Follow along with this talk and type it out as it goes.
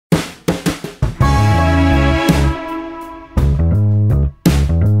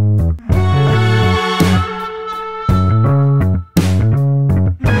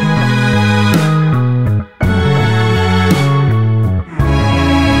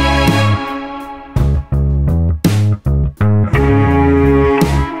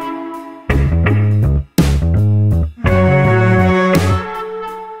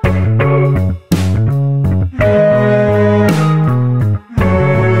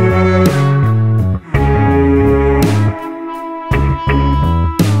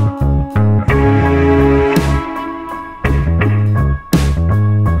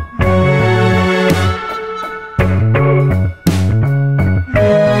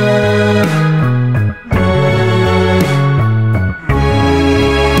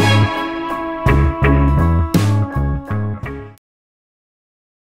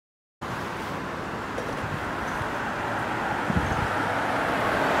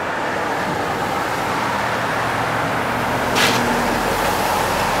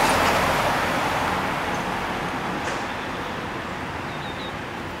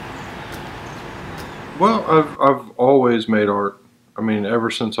Well, I've always made art. I mean, ever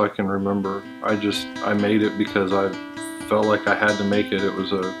since I can remember. I made it because I felt like I had to make it. It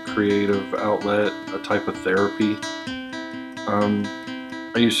was a creative outlet, a type of therapy.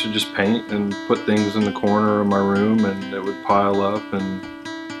 I used to just paint and put things in the corner of my room, and it would pile up and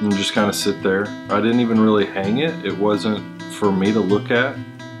just kind of sit there. I didn't even really hang it. It wasn't for me to look at.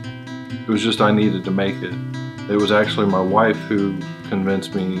 It was just I needed to make it. It was actually my wife who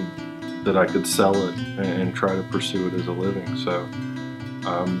convinced me that I could sell it and try to pursue it as a living. So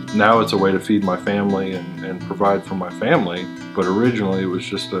now it's a way to feed my family and provide for my family. But originally it was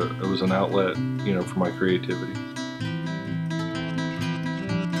just it was an outlet, you know, for my creativity.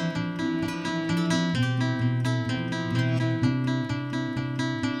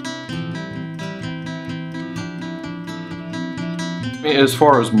 As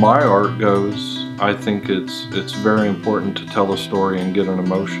far as my art goes, I think it's very important to tell a story and get an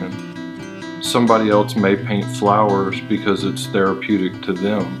emotion. Somebody else may paint flowers because it's therapeutic to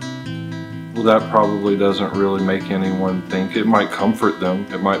them. Well, that probably doesn't really make anyone think. It might comfort them,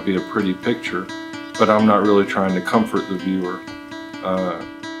 it might be a pretty picture, but I'm not really trying to comfort the viewer.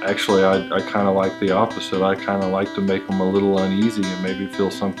 Actually, I kind of like the opposite. I kind of like to make them a little uneasy and maybe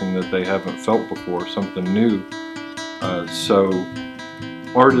feel something that they haven't felt before, something new. So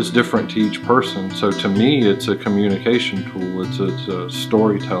art is different to each person. So to me, it's a communication tool. It's a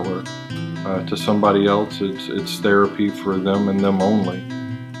storyteller. To somebody else, it's therapy for them and them only.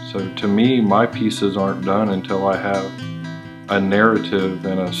 So to me, my pieces aren't done until I have a narrative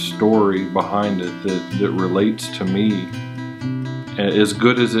and a story behind it that relates to me. And as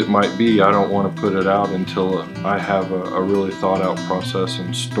good as it might be, I don't want to put it out until I have a really thought out process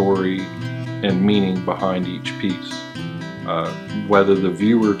and story and meaning behind each piece. Whether the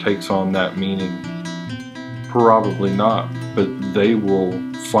viewer takes on that meaning, probably not, but they will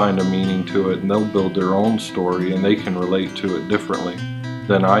find a meaning to it and they'll build their own story and they can relate to it differently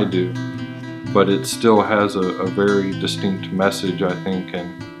than I do. But it still has a very distinct message, I think,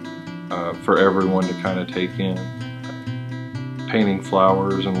 and for everyone to kind of take in. Painting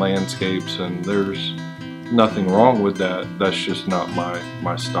flowers and landscapes, and there's nothing wrong with that. That's just not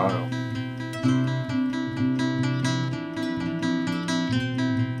my style.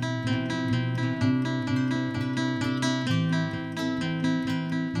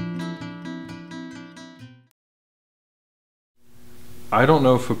 I don't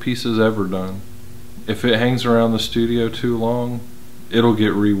know if a piece is ever done. If it hangs around the studio too long, it'll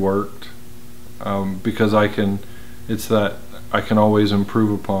get reworked because I can always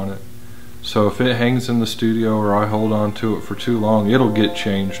improve upon it. So if it hangs in the studio or I hold on to it for too long, it'll get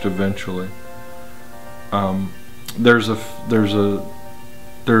changed eventually. There's a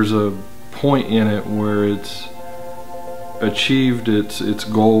point in it where it's achieved its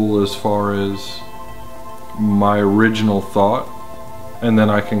goal as far as my original thought, and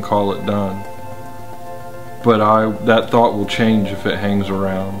then I can call it done. But that thought will change if it hangs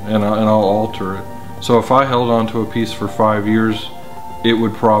around, and I'll alter it. So if I held on to a piece for 5 years, it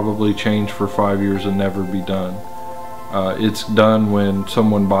would probably change for 5 years and never be done. It's done when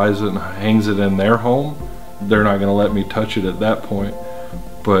someone buys it and hangs it in their home. They're not going to let me touch it at that point.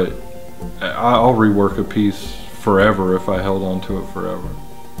 But I'll rework a piece forever if I held on to it forever.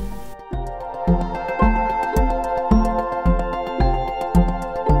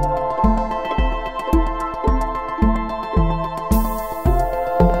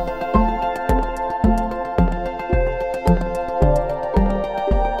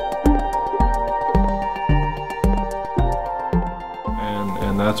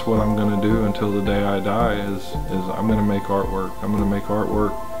 And that's what I'm going to do until the day I die is I'm going to make artwork. I'm going to make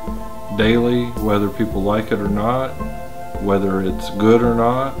artwork daily, whether people like it or not, whether it's good or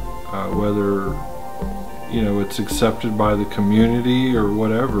not, whether, you know, it's accepted by the community or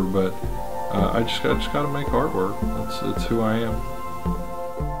whatever, but I just got to make artwork. That's who I am.